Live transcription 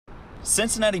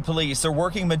Cincinnati police are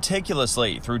working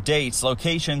meticulously through dates,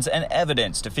 locations, and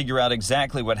evidence to figure out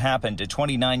exactly what happened to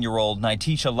 29-year-old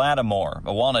Nylo Lattimore,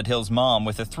 a Walnut Hills mom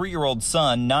with a 3-year-old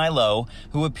son, Nylo,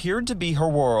 who appeared to be her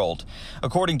world.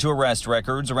 According to arrest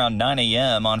records, around 9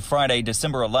 a.m. on Friday,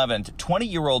 December 11th,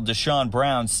 20-year-old Deshaun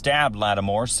Brown stabbed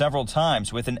Lattimore several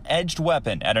times with an edged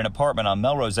weapon at an apartment on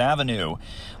Melrose Avenue.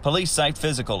 Police cite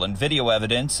physical and video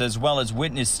evidence as well as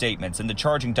witness statements in the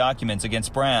charging documents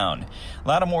against Brown.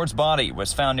 Lattimore's body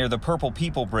was found near the Purple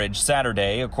People Bridge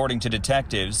Saturday, according to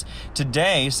detectives.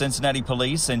 Today, Cincinnati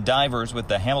police and divers with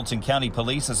the Hamilton County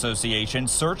Police Association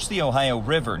searched the Ohio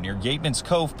River near Gateman's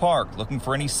Cove Park looking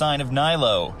for any sign of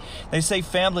Nylo. They say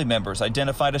family members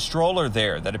identified a stroller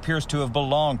there that appears to have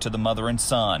belonged to the mother and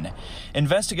son.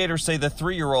 Investigators say the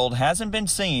 3-year-old hasn't been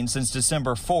seen since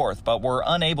December 4th, but were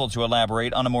unable to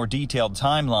elaborate on a more detailed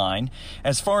timeline.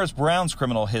 As far as Brown's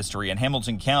criminal history in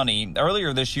Hamilton County,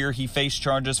 earlier this year he faced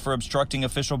charges for obstructing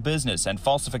official business and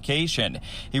falsification.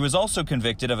 He was also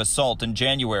convicted of assault in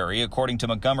January, according to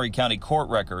Montgomery County court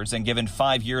records, and given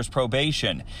 5 years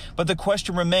probation. But the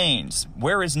question remains,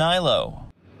 where is Nylo?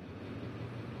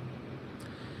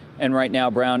 And right now,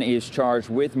 Brown is charged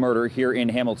with murder here in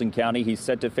Hamilton County. He's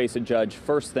set to face a judge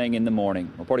first thing in the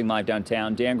morning. Reporting live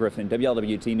downtown, Dan Griffin,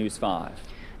 WLWT News 5.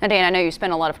 Now, Dan, I know you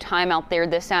spent a lot of time out there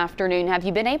this afternoon. Have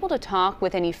you been able to talk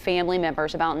with any family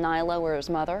members about Nylo or his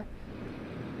mother?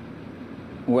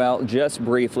 Well, just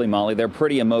briefly, Molly, they're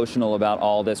pretty emotional about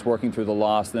all this, working through the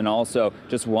loss, then also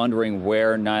just wondering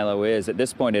where Nylo is. At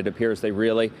this point, it appears they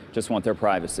really just want their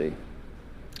privacy.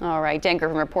 All right, Dan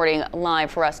Griffin reporting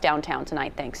live for us downtown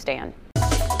tonight. Thanks, Dan.